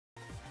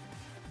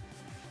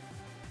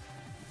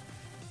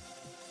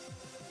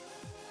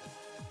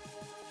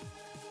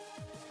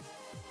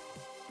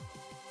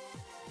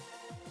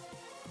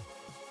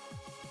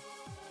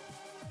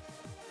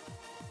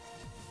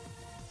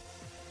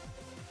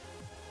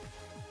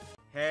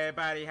Hey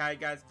everybody, how you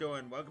guys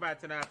doing? Welcome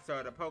back to another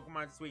episode of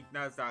Pokemon Sweet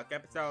Nuzlocke,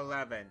 episode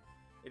 11.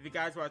 If you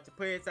guys watched the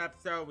previous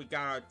episode, we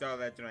got our third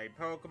legendary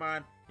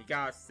Pokemon, we got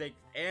our 6th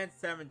and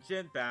 7th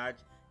gym badge,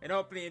 and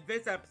hopefully in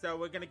this episode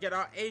we're gonna get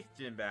our 8th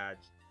gym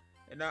badge.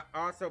 And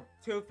also,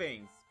 two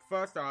things.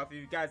 First off, if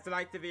you guys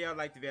like the video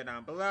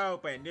down below,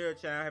 but you're new to the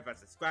channel, hit that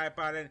subscribe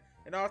button,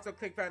 and also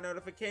click that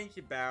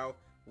notification bell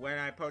when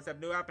I post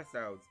up new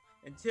episodes.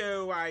 And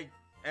two, I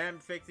am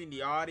fixing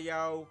the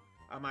audio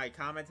on my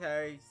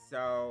commentary,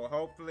 so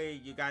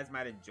hopefully you guys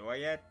might enjoy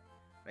it.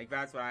 Like,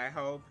 that's what I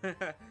hope.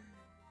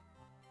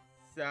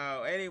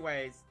 So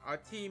anyways, our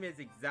team is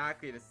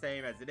exactly the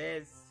same as it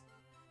is,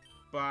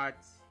 but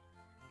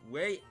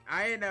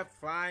I end up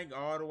flying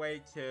all the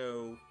way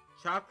to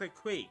Chocolate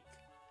Creek,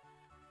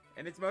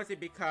 and it's mostly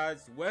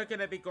because we're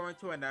gonna be going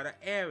to another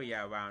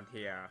area around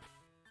here.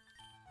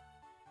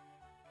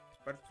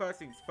 But first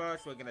things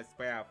first, we're gonna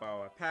spray out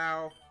our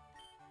repel,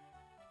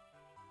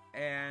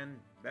 and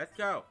let's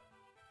go.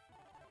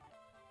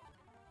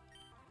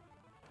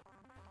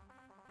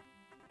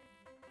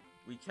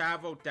 We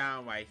travel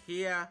down right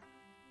here,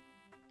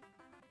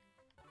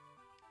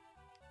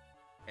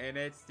 and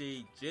it's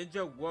the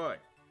Ginger Wood.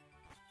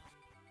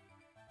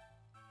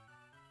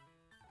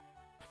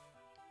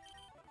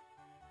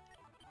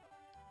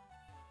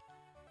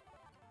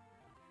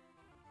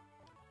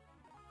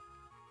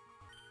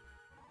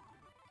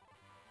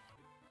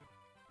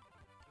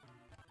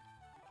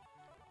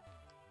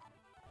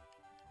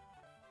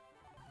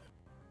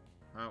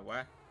 Huh,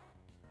 what?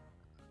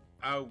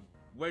 Oh,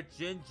 we're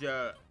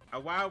ginger.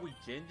 Why are we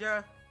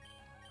ginger?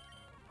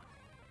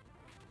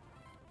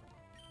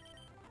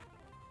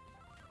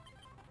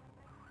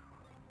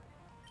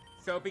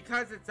 So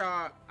because it's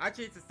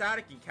actually it's a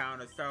static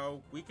encounter,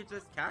 so we could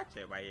just catch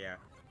it right here.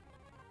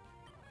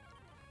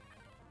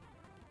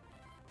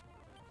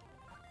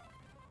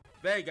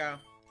 There you go.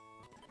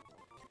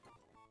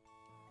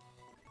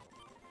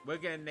 We're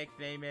gonna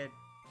nickname it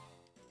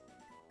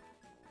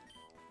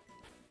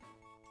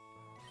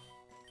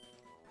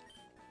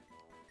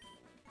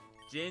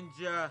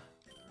Ginger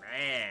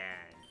Man.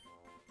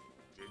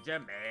 Ginger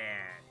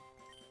Man.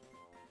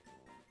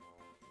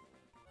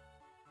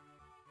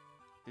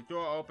 The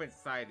door opens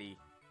slightly.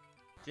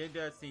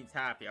 Ginger seems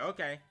happy.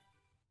 Okay.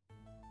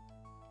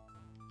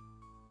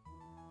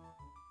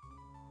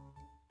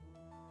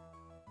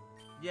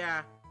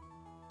 Yeah.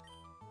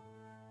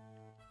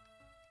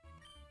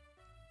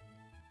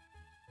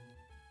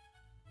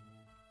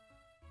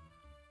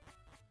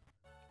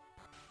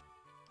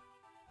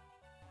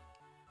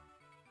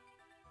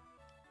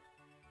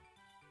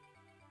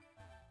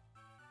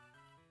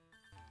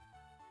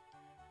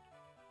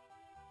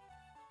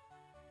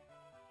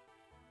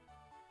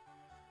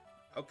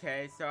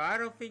 Okay, so I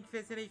don't think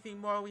there's anything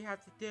more we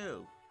have to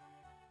do.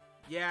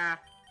 Yeah.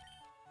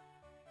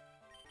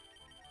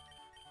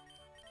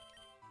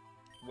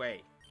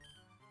 Wait.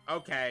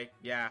 Okay,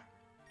 yeah.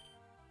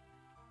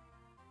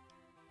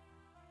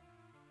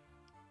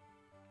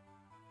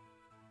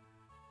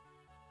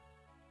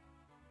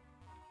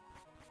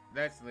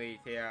 Let's leave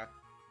here.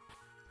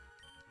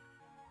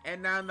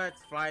 And now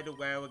let's fly to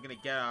where we're gonna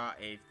get our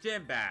 8th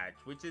gym badge,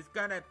 which is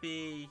gonna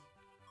be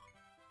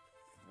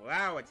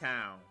Flower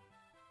Town.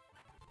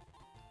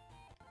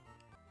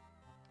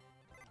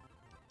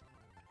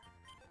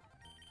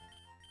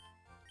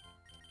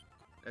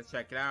 Let's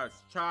check it out.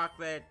 It's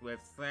chocolate with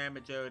Slam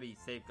Agility,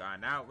 Safeguard,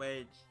 and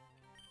Outrage.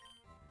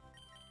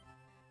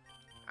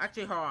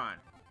 Actually, hold on.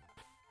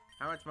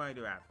 How much money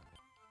do I have?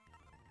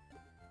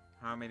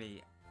 How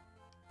many?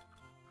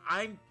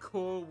 I'm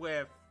cool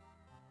with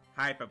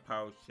Hyper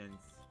Potions.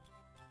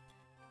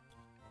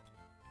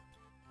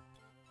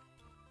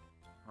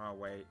 Oh,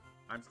 wait.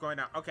 I'm just going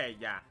down. Okay,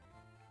 yeah.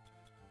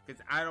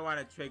 Because I don't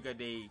want to trigger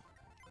the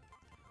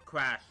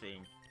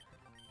crashing.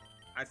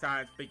 I saw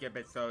I'm speaking a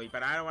bit slowly,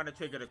 but I don't want to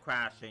trigger the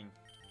crashing.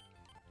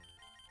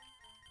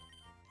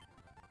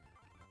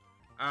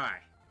 Alright,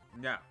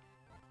 no.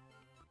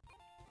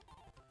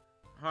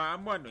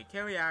 I'm wondering,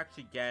 can we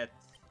actually get...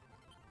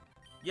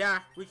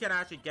 Yeah, we can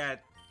actually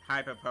get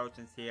Hyper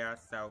Potions here,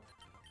 so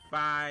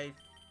 5.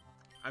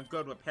 I'm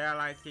good with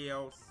Paralyzed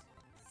Heals.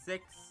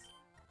 6.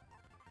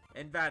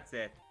 And that's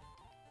it.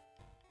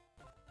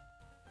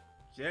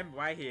 Gym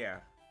right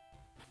here.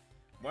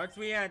 Once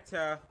we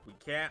enter, we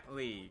can't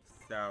leave,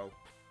 so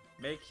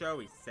make sure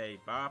we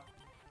save up.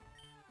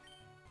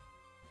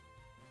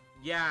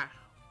 Yeah,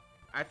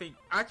 I think...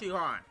 Actually,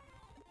 hold on.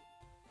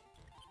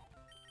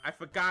 I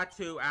forgot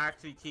to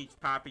actually teach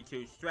Poppy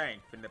 2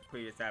 Strength in the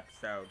previous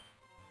episode.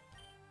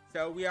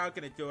 So we are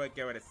going to do it,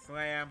 give it a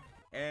slam,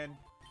 and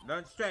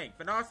learn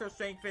Strength. And also,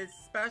 Strength is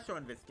special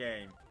in this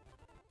game.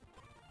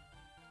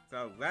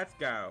 So, let's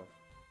go.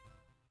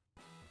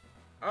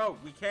 Oh,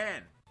 we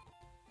can.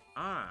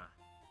 Ah.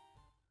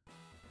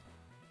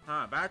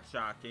 Huh, that's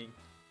shocking.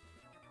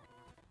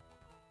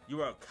 You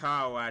will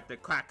cower at the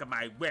crack of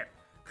my whip.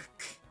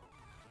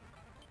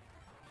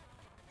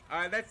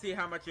 Alright, let's see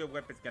how much your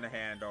whip is gonna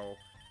handle.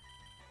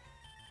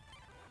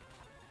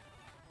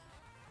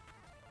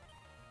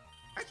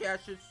 Actually, I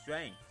should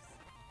strength.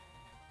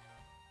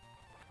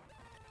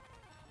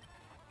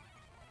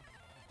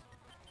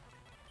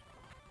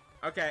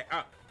 Okay,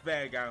 oh,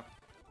 there you go.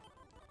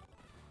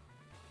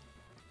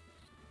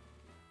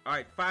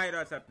 Alright,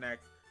 Fighter's up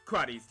next.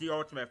 Karate's the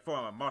ultimate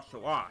form of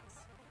martial arts.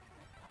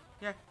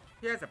 Yeah,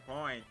 he has a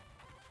point.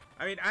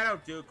 I mean, I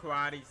don't do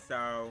karate,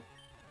 so...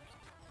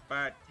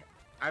 But,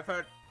 I've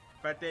heard...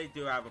 But they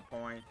do have a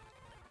point.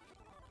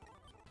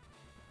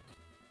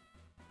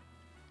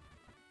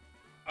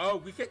 Oh,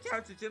 we can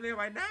challenge the gym leader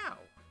right now!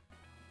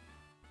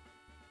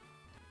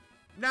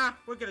 Nah,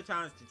 we're gonna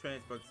challenge the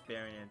transfer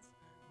experience.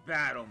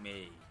 Battle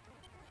me.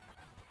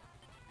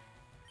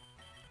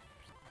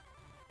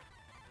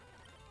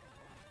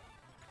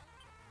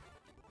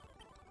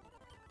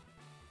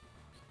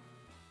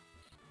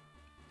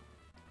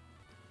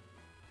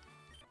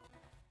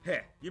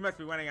 Heh, you must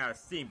be running out of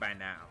steam by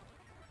now.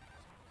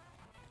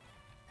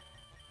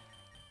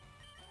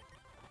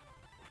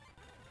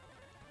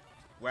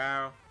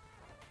 Well...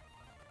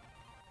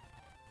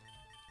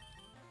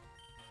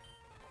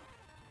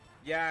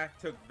 Yeah,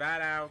 took that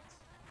out.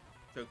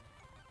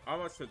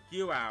 Almost took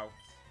you out.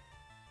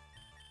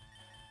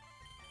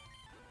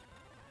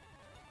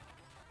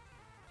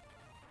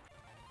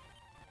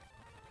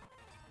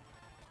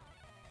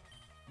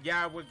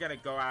 Yeah, we're gonna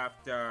go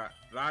after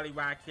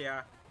Lollywhack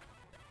here.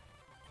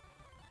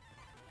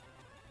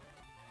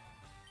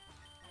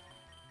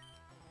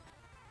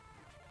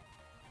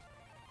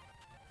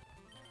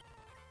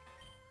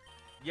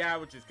 Yeah,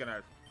 we're just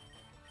gonna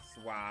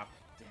swap.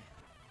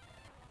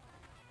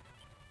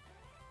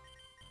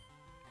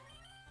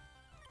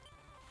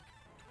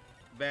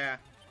 There.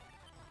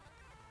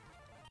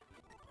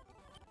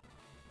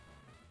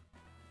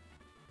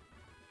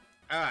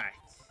 Alright.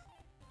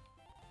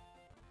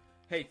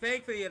 Hey,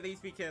 thankfully at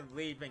least we can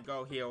leave and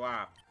go heal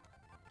up.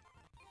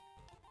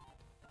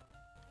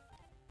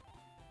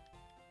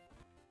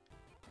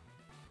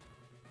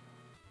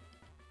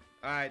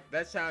 Alright,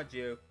 let's challenge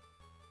you.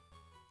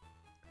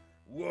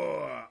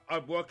 Whoa,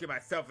 I'm working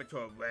myself into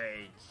a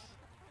rage.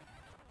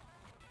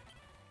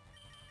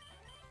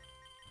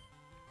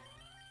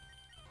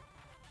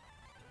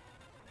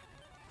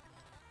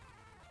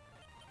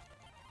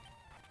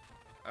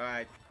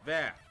 Alright,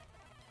 there.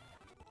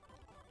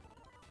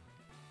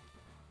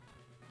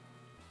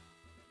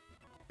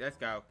 Let's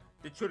go.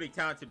 The truly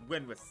talented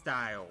win with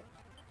style.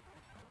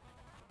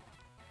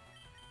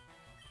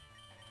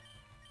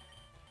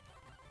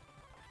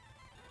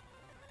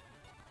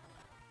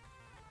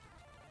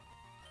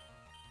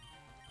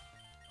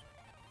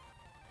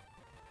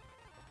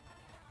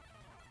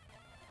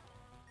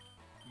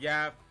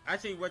 Yeah,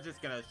 actually we're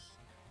just gonna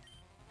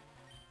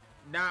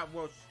not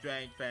will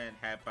strength and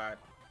headbutt.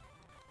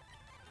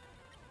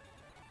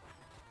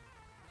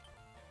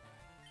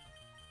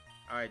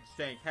 Alright,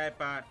 strength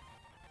headbutt.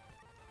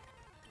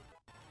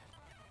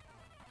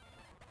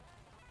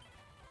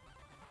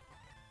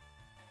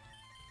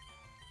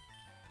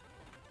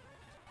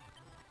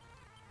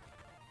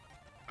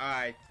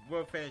 Alright,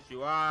 we'll finish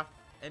you off,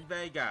 and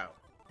there you go.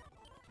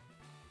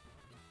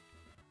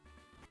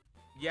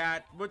 Yeah,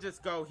 we'll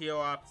just go heal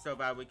up so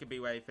that we can be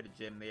ready for the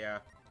gym leader.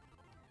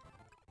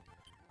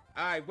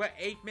 Alright, we're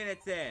 8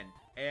 minutes in,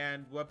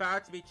 and we're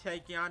about to be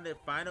taking on the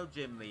final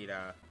gym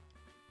leader.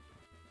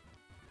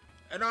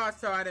 And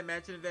also, I didn't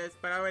mention this,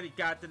 but I already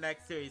got the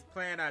next series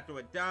planned after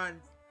we're done,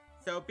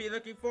 so be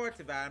looking forward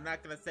to that. I'm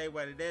not going to say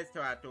what it is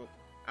till after,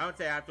 I won't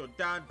say after we're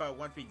done, but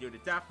once we do the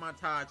death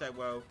montage, I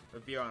will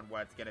reveal on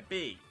what it's going to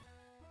be.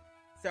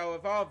 So,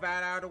 with all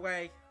that out of the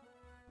way,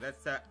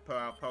 let's put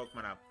our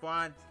Pokemon up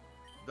front.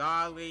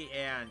 Lolly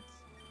and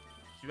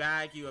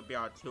Draggy will be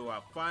our two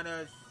up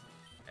fronters,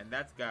 and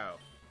let's go.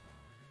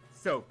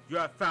 So, you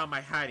have found my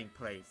hiding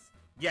place.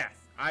 Yes,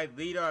 I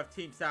leader of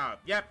Team Sour.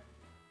 Yep.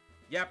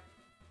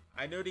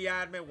 I knew the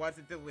admin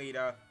wasn't the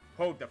leader.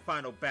 Hold the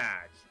final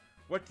badge.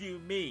 What do you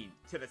mean,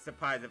 to the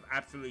surprise of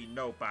absolutely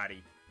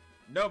nobody?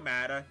 No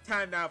matter,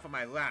 time now for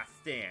my last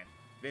stand.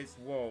 This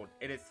world,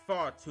 it is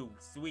far too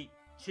sweet,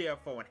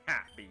 cheerful, and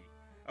happy.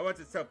 I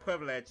wasn't so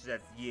privileged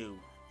as you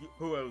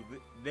who will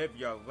live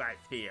your life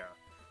here.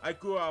 I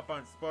grew up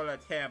on spoiled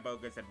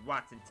hamburgers and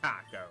rotten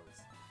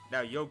tacos.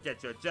 Now you'll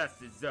get your just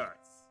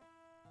desserts.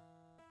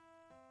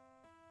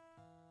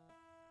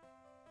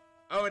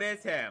 Oh, it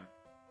is him.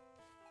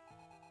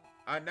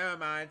 Oh, never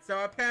mind.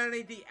 So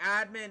apparently the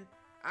admin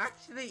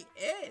actually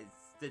is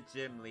the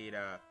gym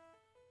leader.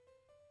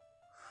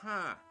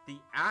 Huh, the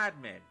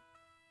admin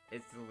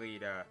is the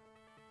leader,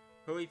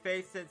 who we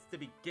faced since the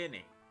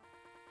beginning.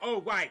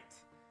 Oh, right!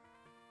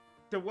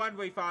 The one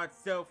we found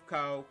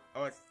Silphco,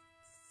 or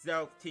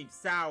Silph Team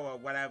Sour,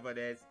 whatever it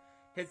is.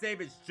 His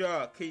name is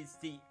Jerk. He's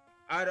the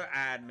other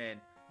admin.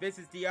 This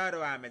is the other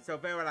admin, so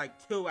there were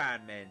like two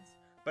admins.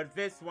 But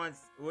this one,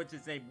 which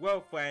is named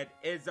Wilfred,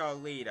 is our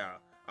leader.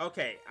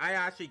 Okay, I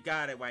actually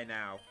got it right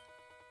now.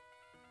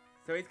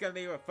 So he's gonna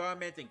lead with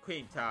Ferment and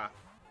Cream Top.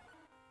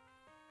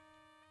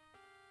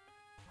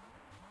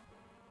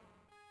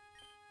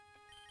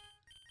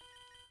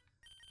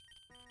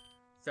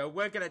 So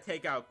we're gonna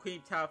take out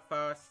Cream Top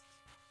first.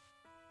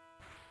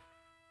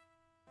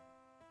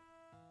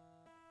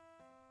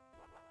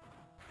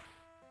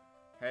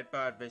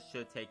 Headbutt, this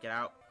should take it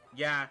out.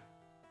 Yeah.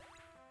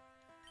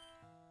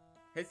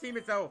 His team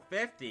is level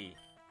 50.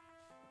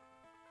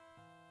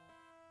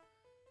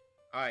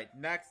 Alright,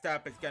 next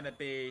up is gonna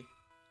be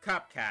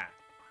Cupcat.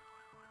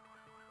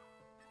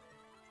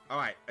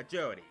 Alright,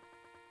 agility.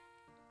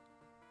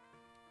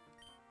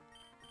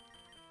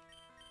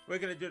 We're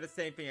gonna do the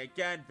same thing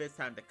again, this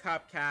time the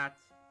Cupcat.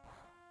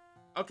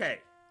 Okay.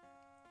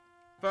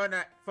 4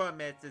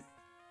 minutes is...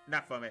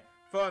 not 4 minutes.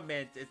 4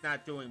 minutes is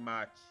not doing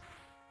much.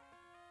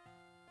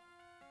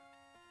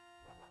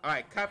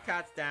 Alright,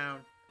 Cupcat's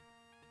down.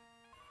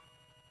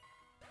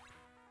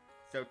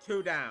 So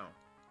 2 down.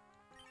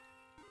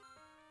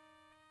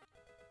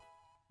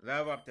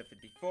 Level up to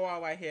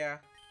 54 right here.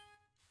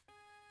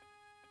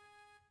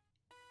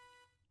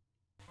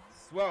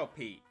 Swell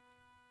Pete.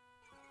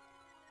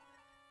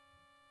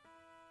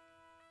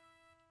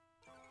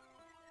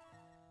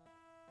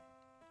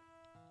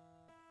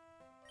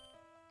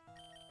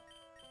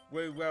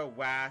 We will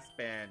Wasp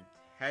and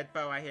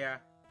Headbutt right here.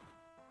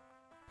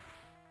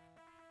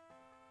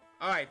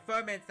 Alright,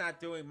 Furman's not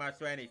doing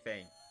much or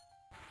anything.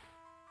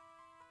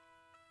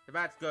 So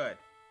that's good.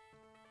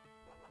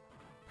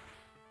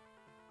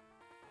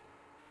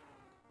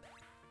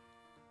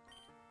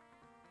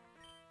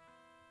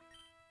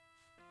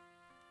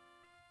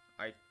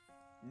 Alright,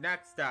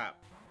 next up,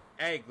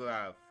 Egg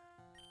Glove.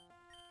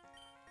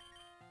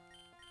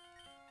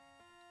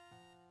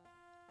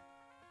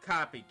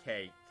 Copy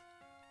Cake.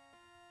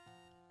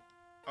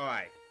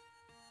 Alright.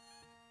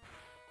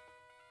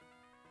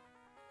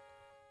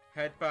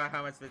 Headbutt,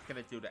 how much is this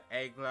gonna do to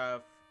Egg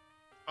Glove?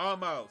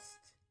 Almost!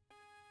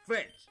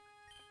 Flinch!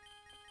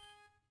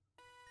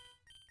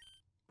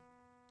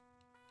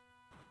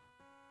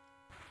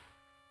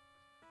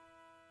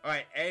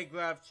 Alright, Egg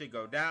Glove should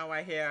go down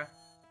right here.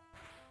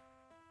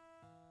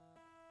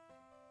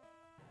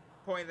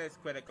 Pointless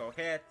critical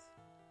hit.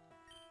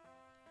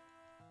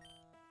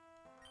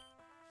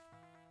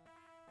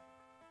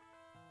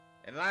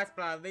 And last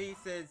but not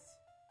least is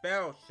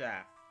Barrel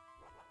Shaft.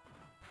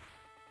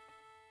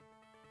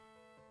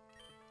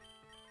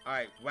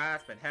 Alright,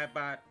 Wasp and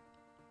Headbutt.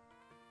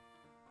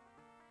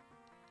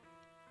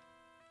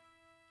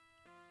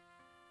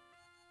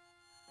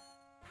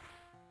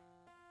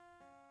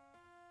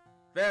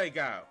 There we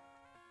go.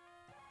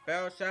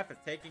 Barrel Shaft is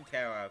taken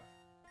care of.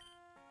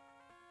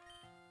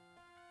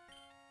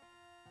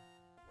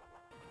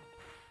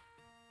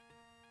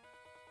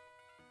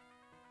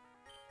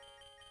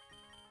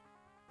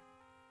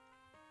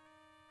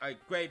 Alright,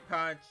 Great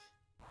Punch.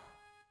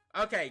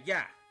 Okay,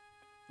 yeah.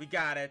 We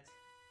got it.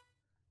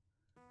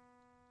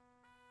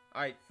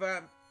 Alright,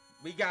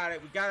 we got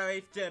it. We got our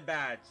 8th gym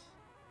badge.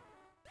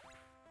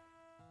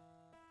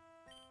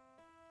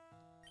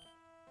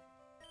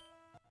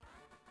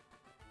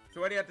 So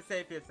what do you have to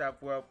say for yourself,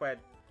 Wilfred?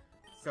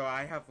 So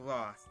I have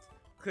lost.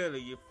 Clearly,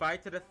 you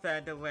fight to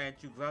defend the land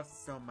you love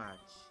so much.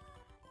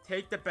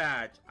 Take the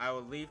badge. I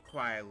will leave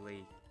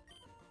quietly.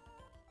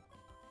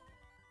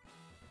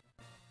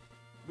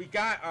 We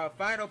got our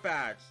final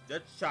badge,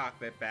 the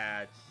chocolate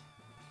badge.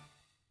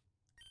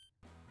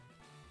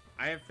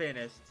 I am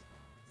finished.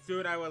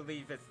 Soon I will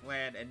leave this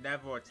land and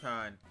never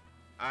return.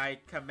 I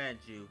commend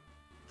you.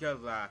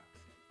 Good luck.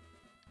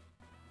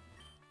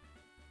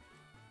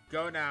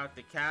 Go now,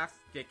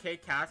 the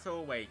Cake Castle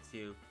awaits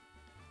you.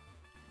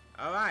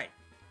 Alright.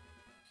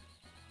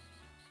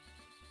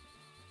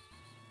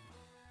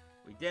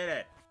 We did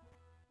it.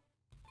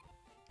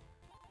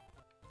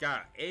 Got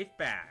our 8th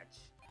badge.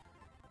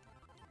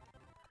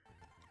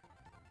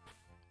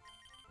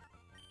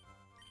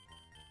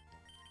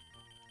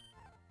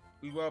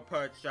 We will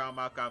put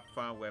Sharmuck up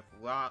front with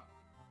Lock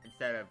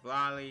instead of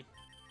Lolly.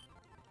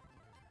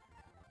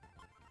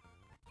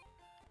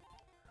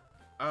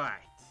 Alright.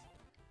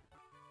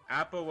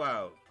 Apple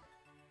Road.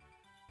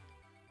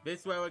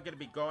 This way we're going to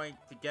be going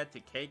to get to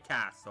Cake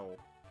Castle.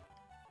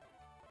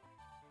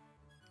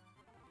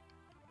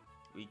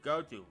 We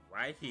go to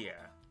right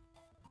here.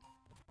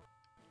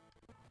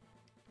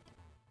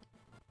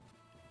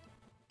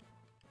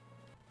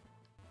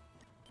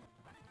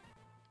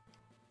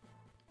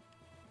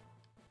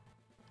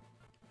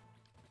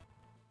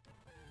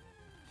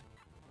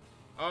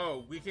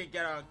 Oh, we can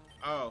get on...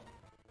 oh.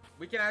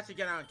 We can actually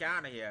get on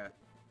counter here.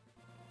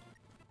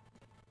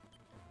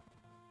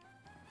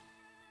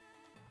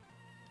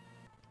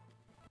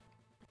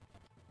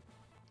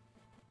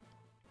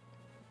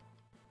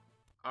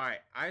 Alright,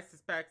 I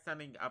suspect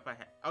something up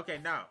ahead. Okay,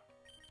 no.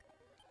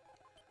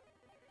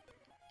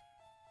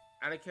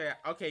 I don't care.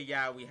 Okay,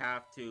 yeah, we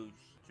have to.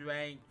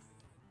 Strength.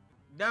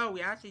 No,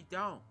 we actually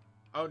don't.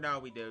 Oh, no,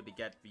 we do to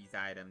get these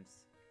items.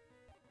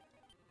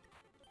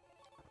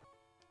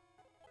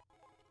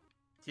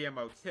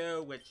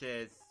 TMO2, which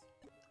is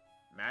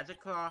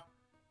Magic Claw?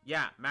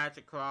 Yeah,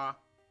 Magic Claw.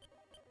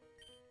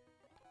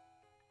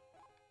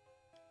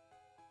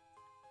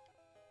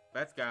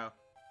 Let's go.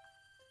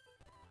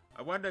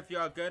 I wonder if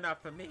you're good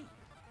enough for me.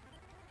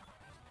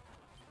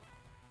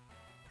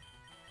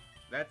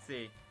 Let's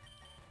see.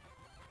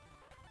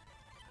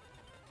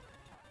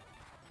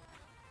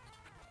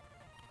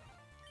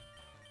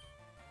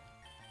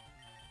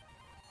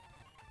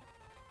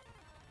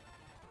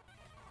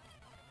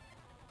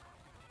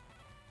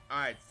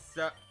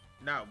 Surf.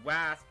 No,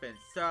 Wasp and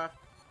Surf.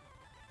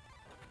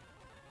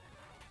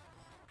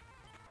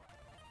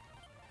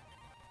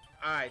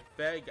 Alright,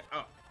 very good.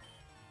 Oh,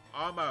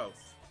 almost.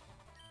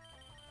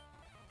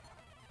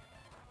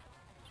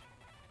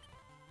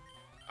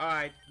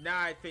 Alright, now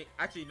I think,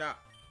 actually no.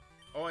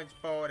 Orange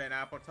Bolt and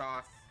Apple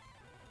Toss.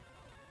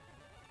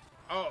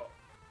 Oh.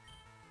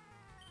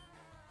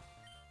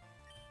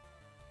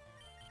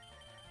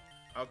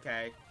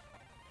 Okay.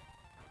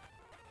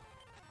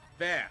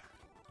 There.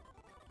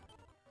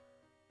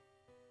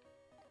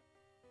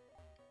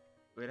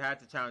 We'd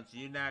have to challenge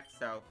you next,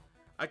 so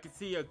I can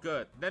see you're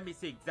good. Let me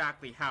see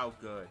exactly how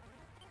good.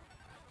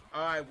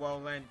 Alright,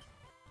 Roland.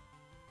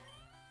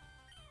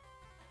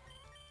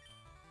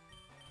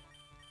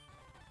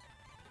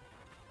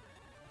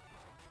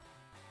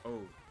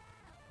 Oh.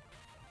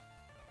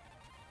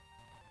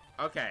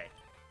 Okay.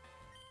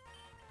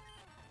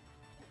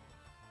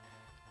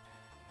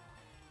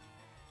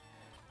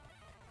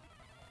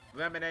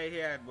 Lemonade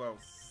here and we'll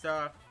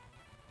surf.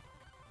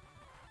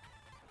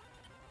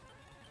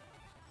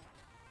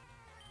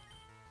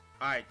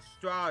 Alright,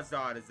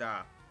 Strawzard is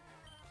up.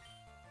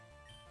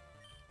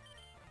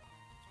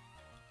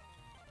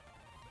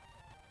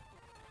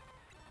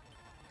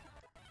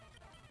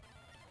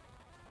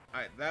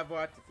 Alright, level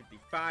up to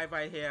 55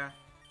 right here.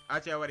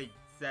 Actually, I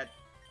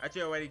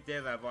already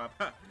did level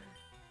up.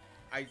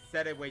 I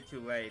said it way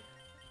too late.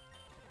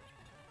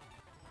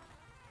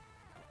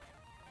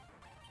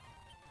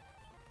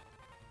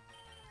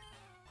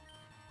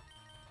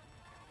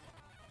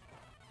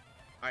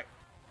 Alright,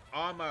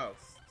 almost.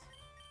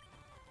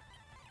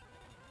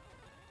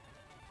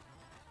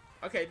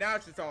 Okay, now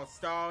it's just all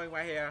stalling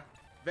right here.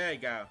 There you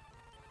go.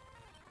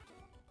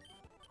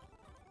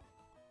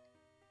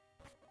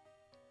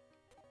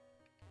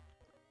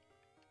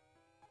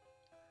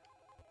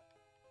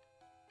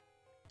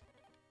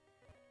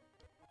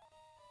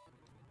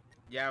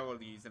 Yeah,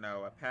 we'll use an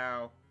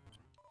apparel.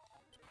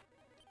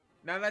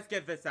 Now let's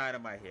get this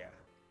item right here.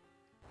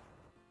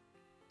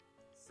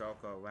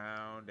 Circle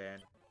around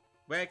and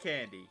rare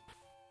candy.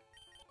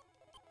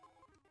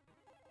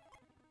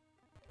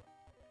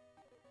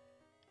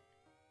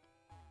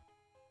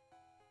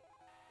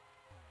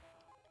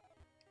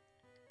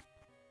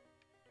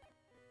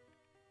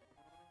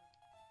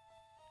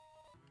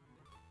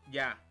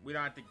 Yeah, we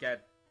don't have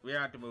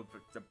to move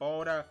the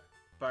boulder,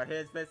 but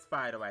here's this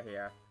spider right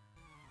here.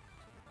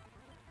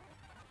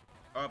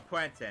 Or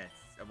apprentice,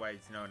 what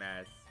it's known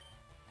as.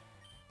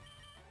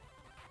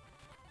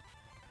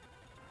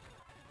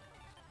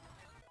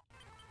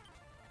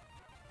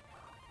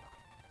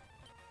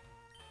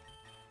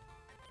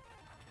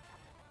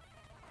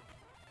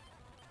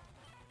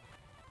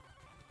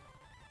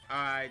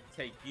 Alright,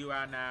 take you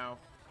out now.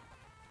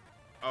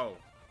 Oh.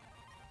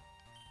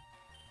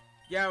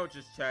 Yeah, we'll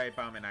just Cherry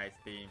Bomb and Ice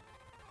Beam.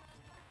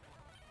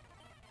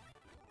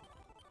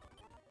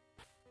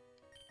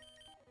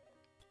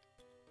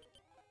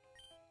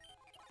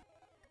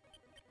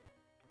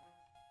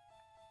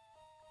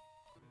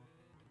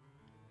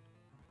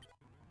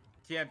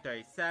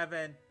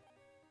 TM37.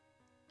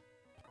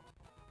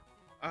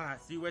 Ah,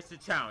 so you wish to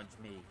challenge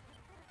me.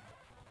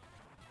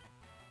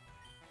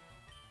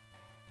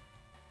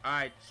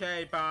 Alright,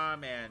 Cherry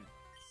Bomb and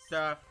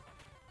Surf.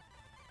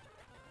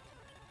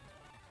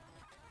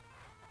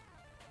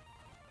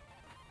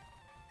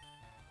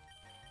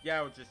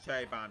 Yeah, we'll just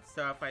Cherry Bomb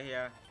Surf right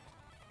here.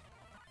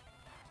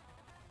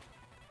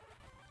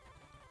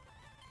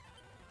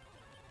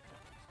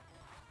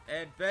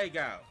 And there you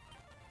go.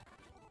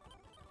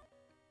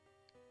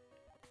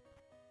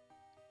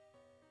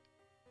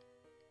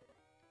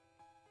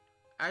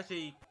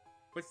 Actually,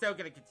 we're still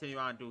gonna continue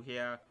on to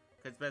here,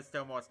 because there's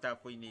still more stuff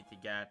we need to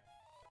get.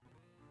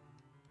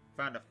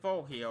 Found a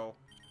full heal.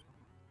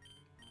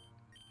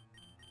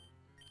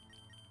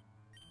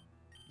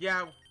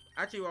 Yeah,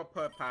 actually we'll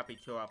put Poppy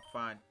 2 up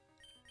front.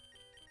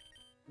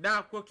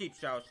 No, we'll keep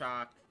Shell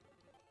Shock.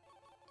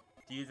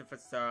 To use it for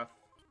Surf.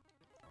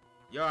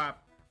 You're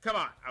up. Come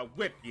on, I'll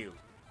whip you.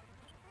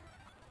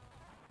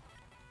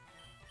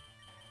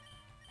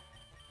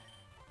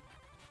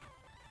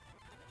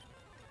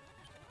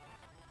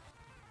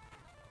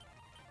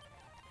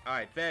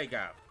 Alright, there you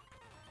go.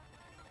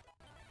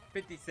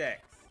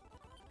 56.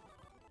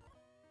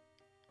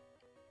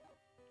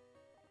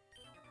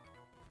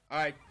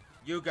 Alright,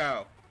 you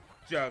go,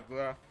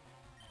 juggler.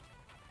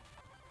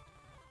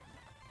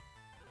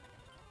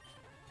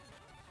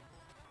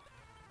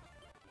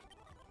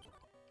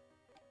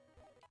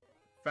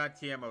 Found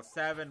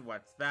TM07,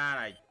 what's that?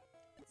 I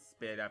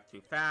spit up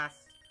too fast.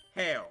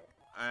 Hail.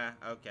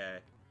 Okay.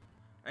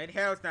 I mean,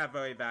 Hail's not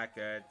really that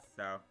good,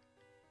 so...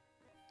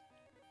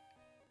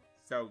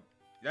 So,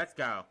 let's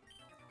go.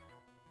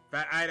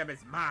 That item is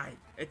mine.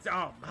 It's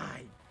all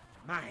mine.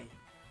 Mine.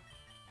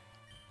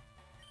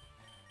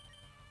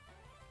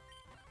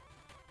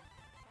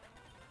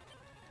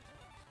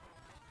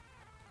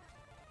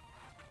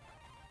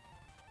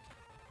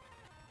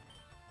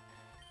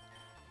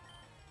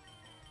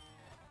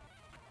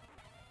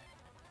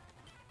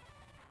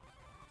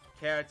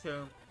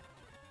 Keratin.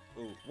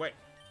 Ooh, wait.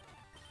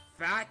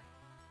 That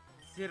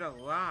did a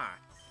lot.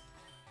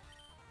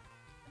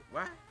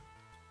 What?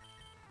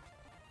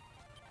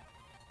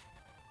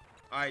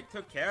 I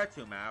took care of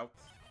 2 mouths.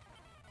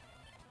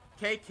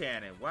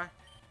 K-Cannon, what?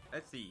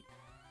 Let's see.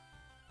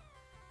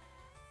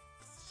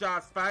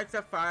 Shots 5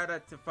 to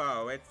fire to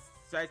foe. It's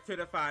strikes 2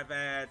 to 5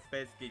 and it's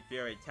basically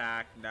Fury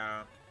attack,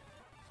 no.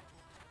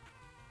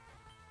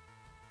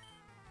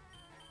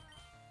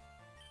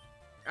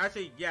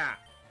 Actually, yeah.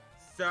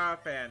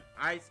 Surf and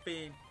Ice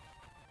Beam.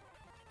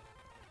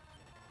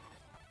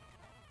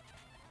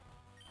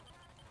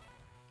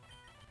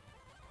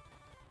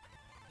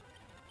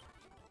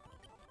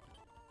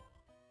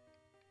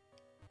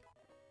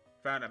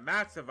 Found a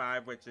Max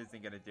Survive, which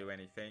isn't gonna do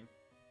anything.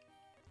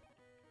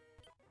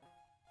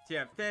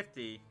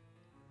 TM50.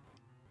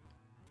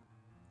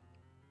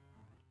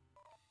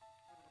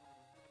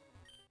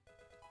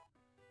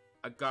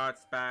 A Guard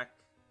Spec.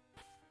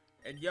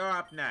 And you're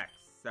up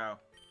next, so.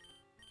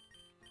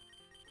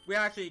 We're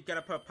actually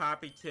gonna put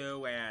Poppy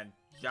 2 and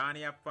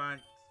Johnny up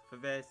front for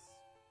this.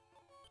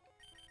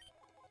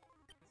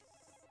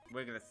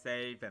 We're gonna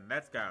save and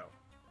let's go.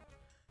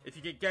 If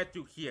you can get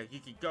through here, you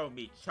can go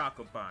meet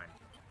Choco Bun.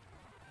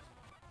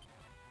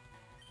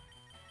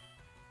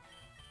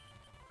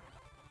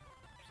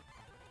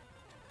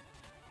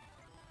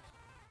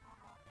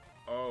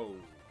 Oh.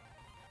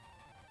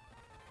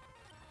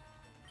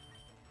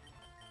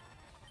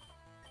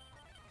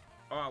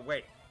 Oh,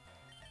 wait.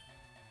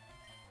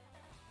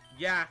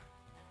 Yeah.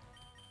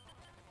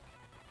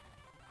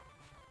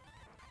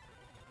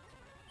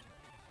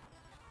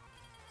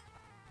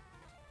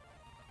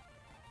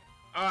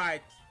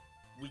 Alright.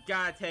 We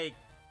gotta take...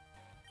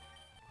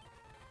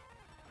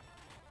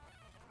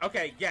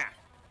 Okay, yeah.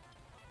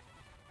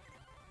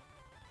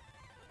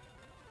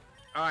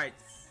 Alright,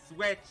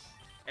 switch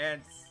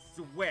and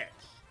switch.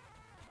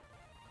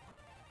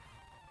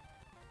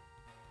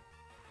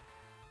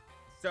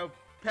 So,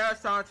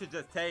 Parasol should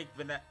just take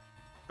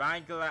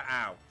Vangela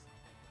out.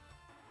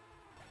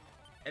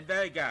 And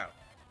there you go.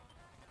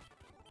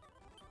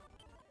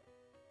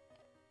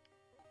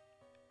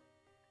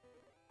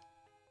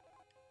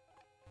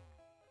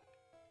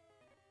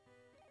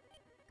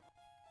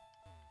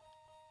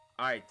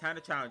 Alright, time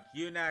to challenge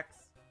you next.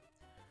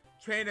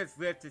 Trainers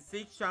live to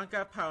seek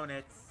stronger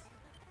opponents.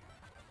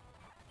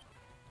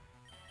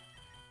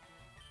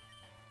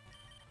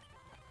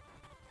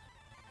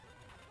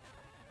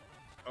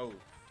 Oh.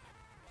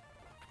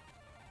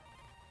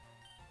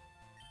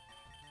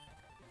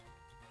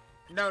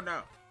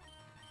 No.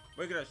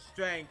 We're gonna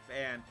strength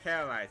and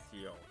paralyze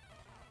heal.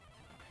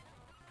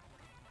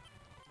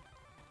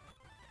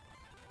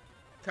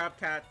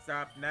 Cupcat's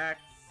up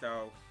next,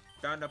 so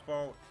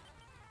Thunderbolt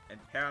and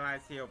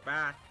paralyze heal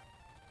back.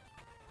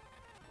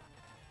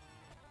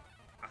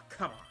 Oh,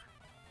 come on.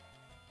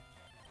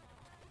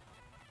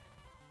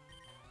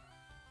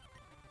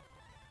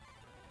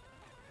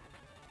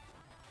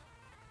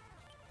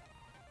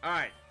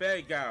 Alright, there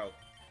you go.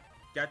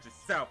 Got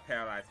yourself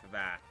paralyzed for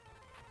that.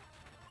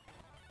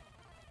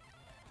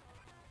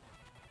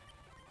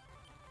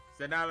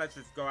 So now let's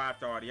just go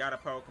after all the other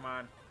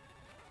Pokemon.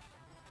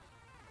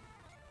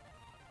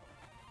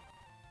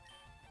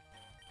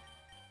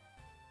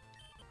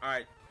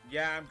 Alright,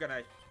 yeah, I'm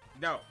gonna...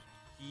 No,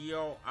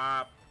 heal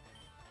up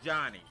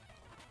Johnny.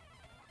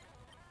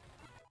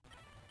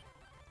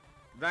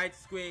 Light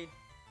Screen?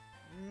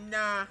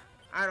 Nah,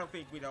 I don't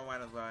think we don't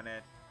want to learn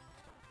it.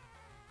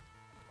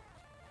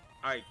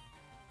 Alright.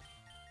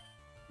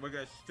 We're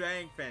gonna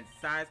strength and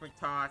seismic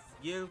toss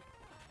you.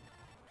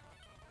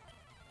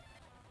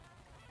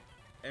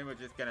 And we're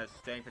just gonna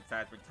strength and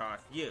seismic toss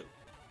you.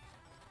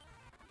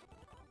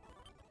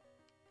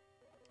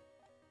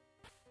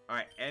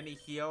 Alright, any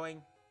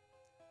healing?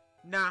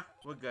 Nah,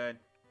 we're good.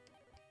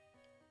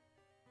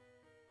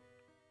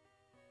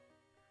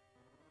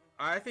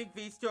 I think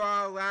these two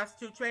are our last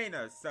 2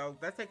 trainers, so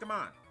let's take them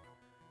on.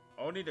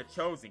 Only the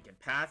chosen can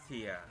pass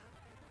here.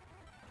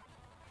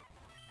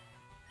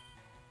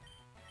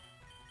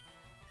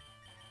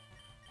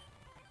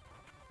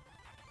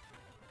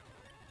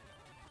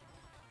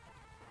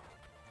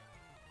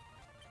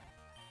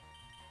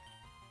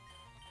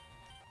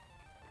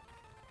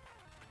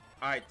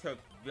 I took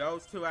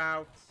those 2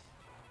 out.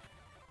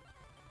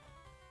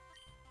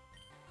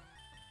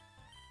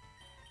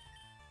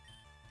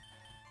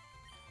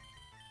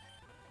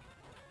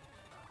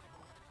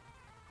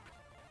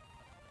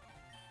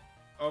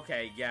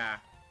 Okay, yeah.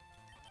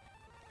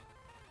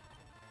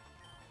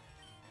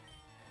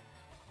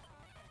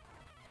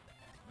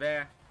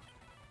 There.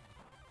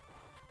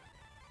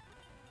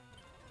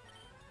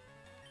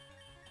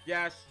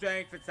 Yeah,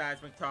 strength and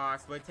seismic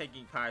toss. We're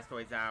taking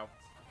Pistoids out.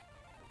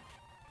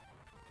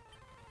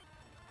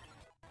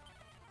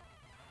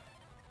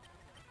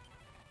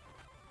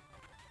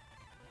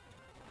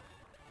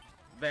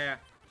 There.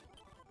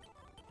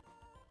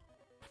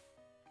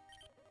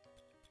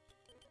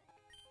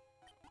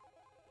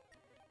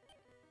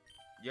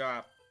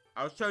 Yeah,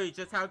 I'll show you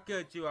just how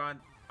good you are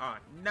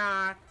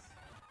not.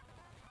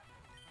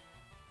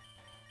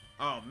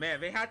 Oh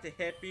man, they had to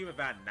hit me with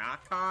that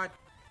knock card.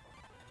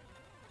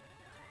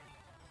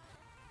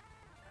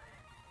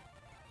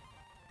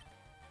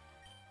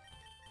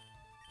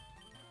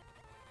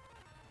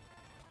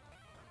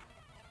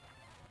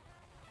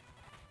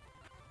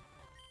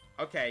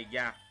 Okay,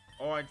 yeah.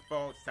 Orange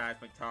bolt,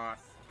 seismic toss.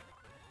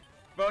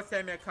 Both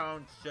semi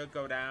cones should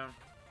go down.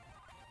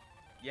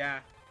 Yeah.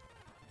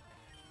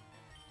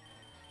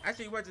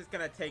 Actually, we're just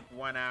gonna take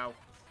one out.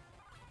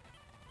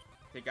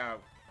 Take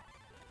out.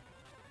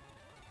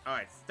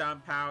 Alright,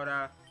 stun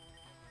powder.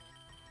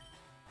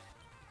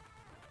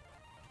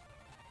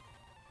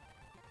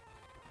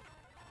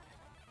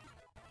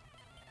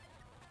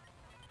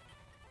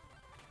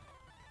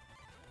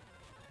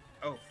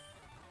 Oh.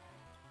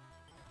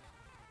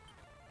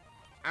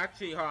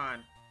 Actually, hold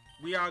on.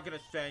 We are gonna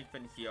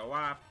strengthen heal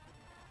up.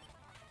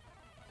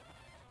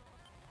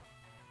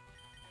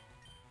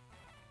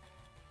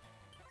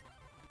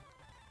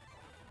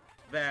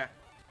 There.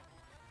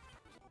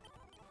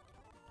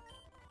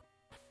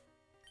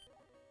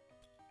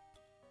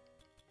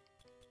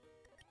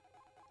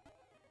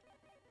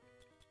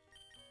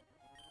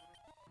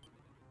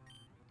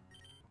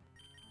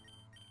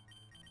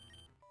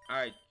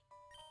 Alright.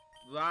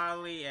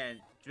 Lolly and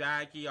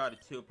Draggy are the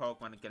two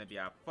Pokemon gonna be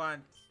out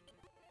front.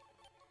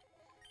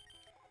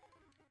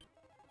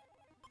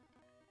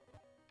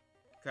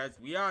 Because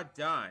we are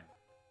done.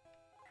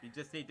 You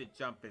just need to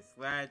jump this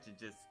ledge and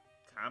just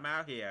come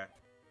out here.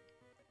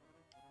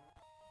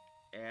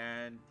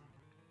 And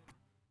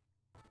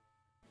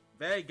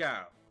there you go.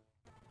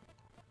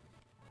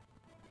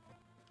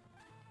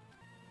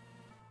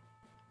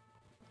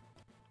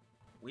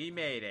 We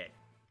made it.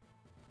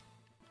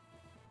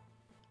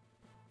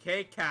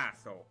 Cake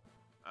Castle.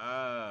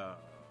 Oh.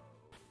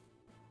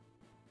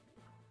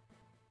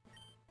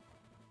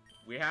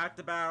 We have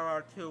to battle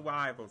our two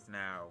rivals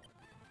now.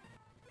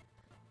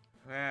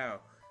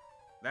 Well,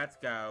 let's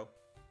go.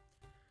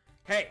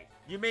 Hey,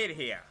 you made it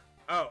here.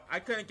 Oh, I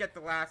couldn't get the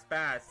last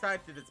badge. Sorry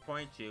to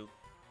disappoint you,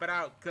 but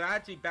I'll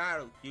gladly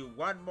battle you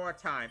one more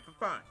time for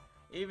fun,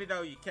 even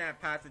though you can't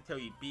pass until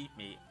you beat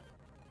me.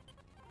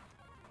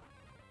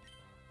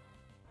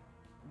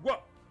 Whoa!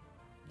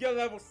 You're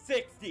level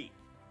 60!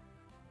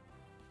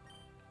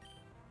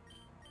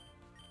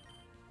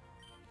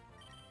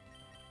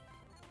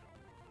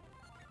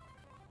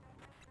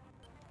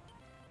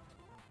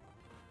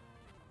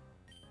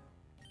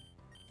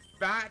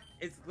 Fat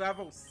is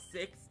level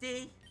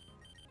 60?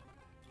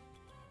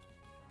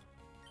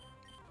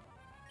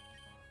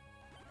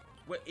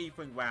 With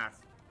Ethan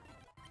Wasp.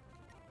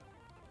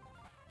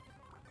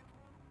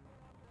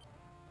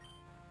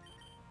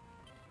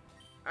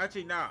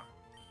 Actually, no.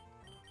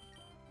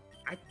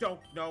 I don't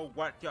know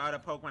what the other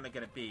Pokemon are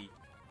gonna be,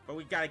 but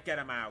we gotta get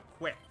them out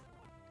quick.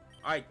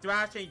 Alright,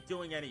 Thrash ain't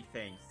doing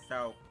anything,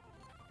 so...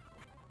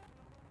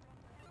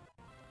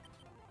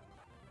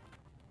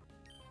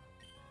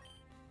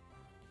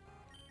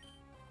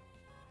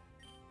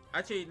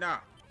 Actually, no.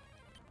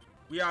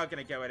 We are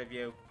gonna get rid of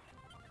you.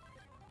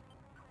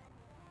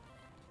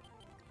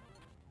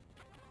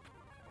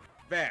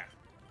 There.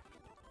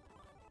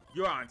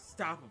 You're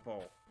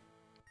unstoppable.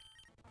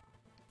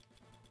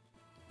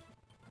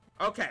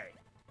 Okay.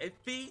 If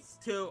these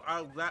two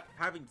are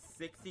having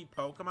 60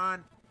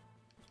 Pokemon,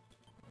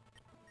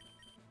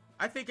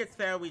 I think it's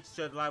fair we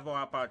should level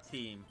up our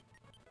team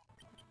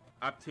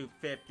up to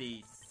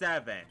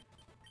 57.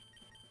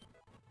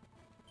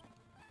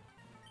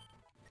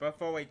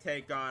 Before we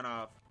take on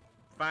our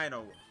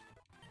final,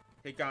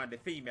 take on the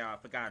female, I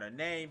forgot her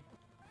name.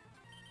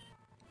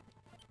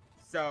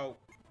 So,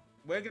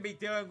 we're gonna be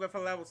dealing with a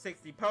level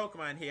 60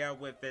 Pokemon here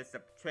with this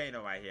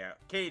trainer right here.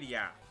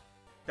 Kadia.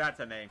 That's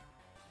her name.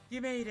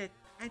 You made it.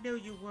 I knew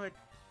you would.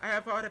 I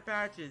have all the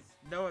badges.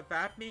 Know what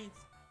that means?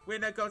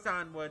 Winner goes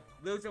onward.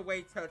 Loser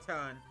waits her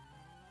turn.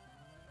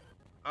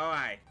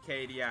 Alright,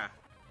 Kadia.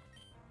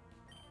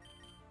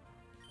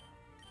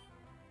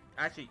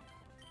 Actually,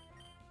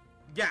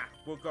 yeah,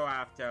 we'll go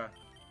after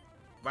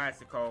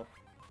Bicycle.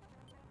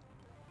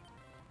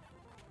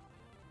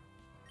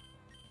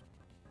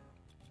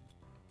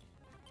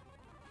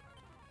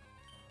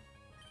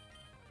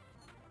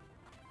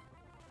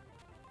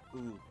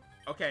 Ooh.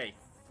 Okay,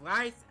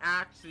 Slice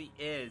actually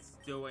is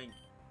doing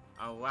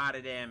a lot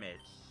of damage.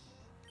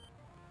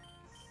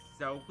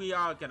 So we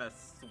are gonna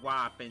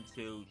swap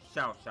into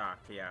Shell Shock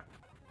here.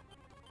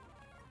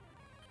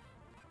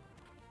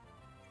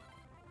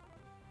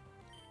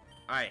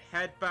 Alright,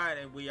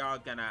 Headbutt, and we are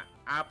gonna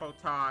Apple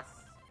Toss.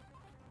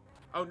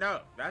 Oh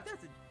no, that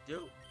doesn't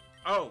do...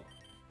 Oh!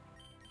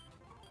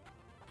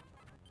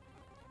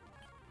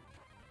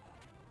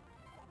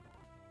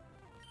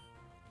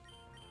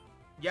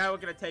 Yeah, we're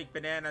gonna take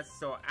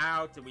Bananasaur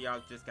out, and we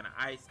are just gonna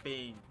Ice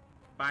Beam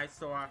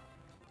Bysaur.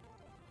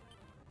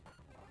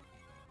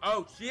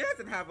 Oh, she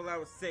doesn't have a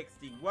level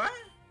 60. What?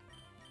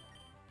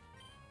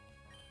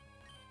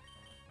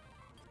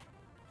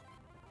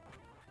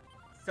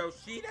 So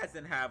she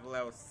doesn't have a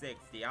level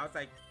 60. I was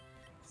like,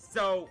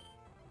 so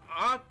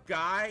our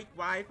guy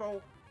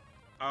rival?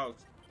 Oh,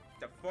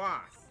 the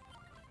Frost.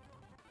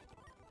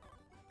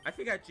 I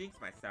think I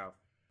jinxed myself.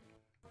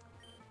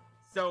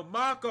 So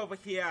Mark over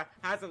here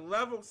has a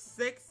level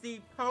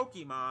 60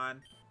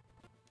 Pokemon,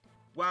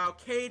 while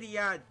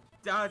Kadia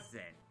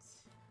doesn't.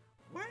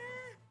 What?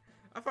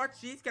 I thought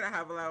she's gonna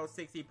have a level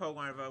 60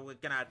 Pokemon that we're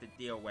gonna have to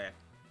deal with.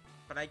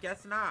 But I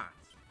guess not.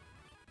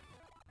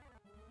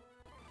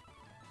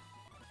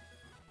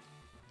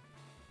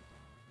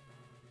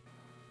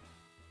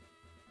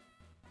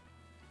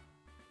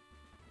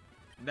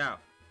 No.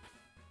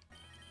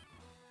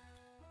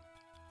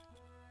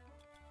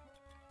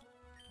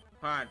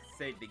 Hold on,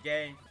 save the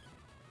game.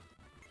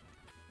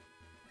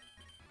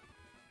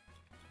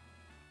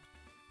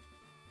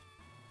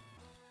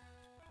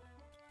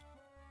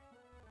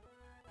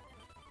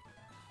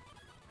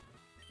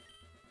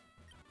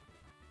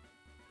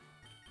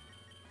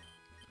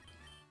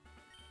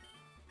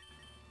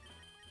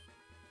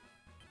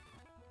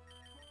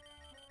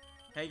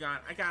 Hang on,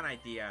 I got an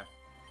idea.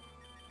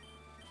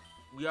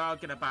 We are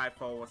gonna buy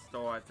 4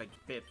 stores, like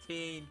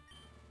 15.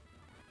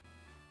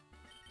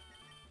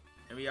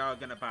 And we are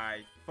gonna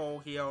buy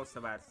 4 heals,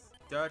 so that's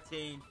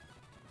 13.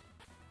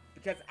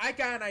 Because I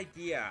got an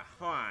idea.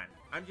 Hold on.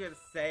 I'm gonna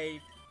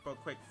save for a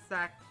quick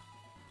sec.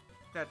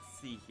 Let's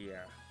see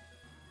here.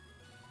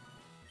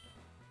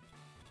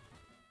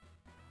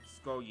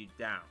 Scroll you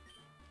down.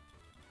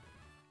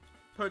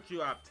 Put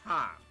you up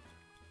top.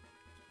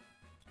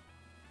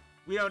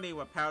 We don't need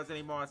repels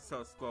anymore,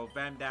 so scroll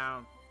them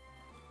down.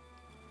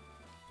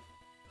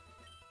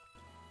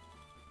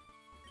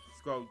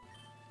 Scroll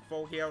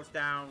 4 heals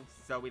down,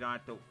 so we don't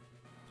have to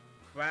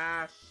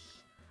crash.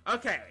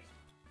 Okay,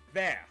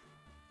 there.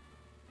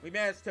 We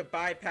managed to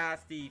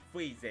bypass the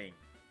freezing.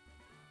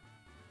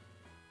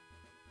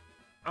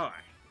 Alright.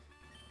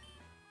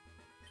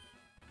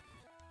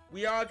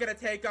 We are going to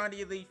take on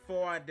the Elite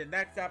Four in the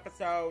next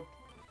episode.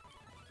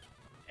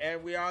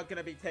 And we are going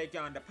to be taking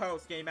on the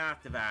post game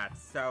after that.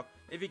 So,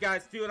 if you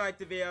guys do like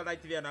the video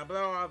down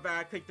below. All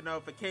that, click the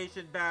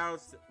notification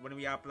bells when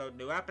we upload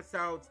new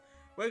episodes.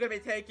 We're going to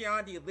be taking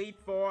on the Elite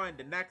Four in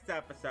the next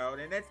episode.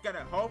 And it's going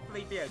to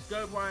hopefully be a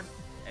good one.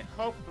 And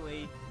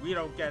hopefully, we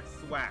don't get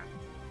swept.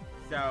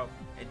 So,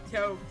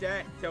 until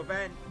then,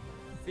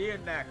 see you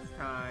next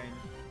time.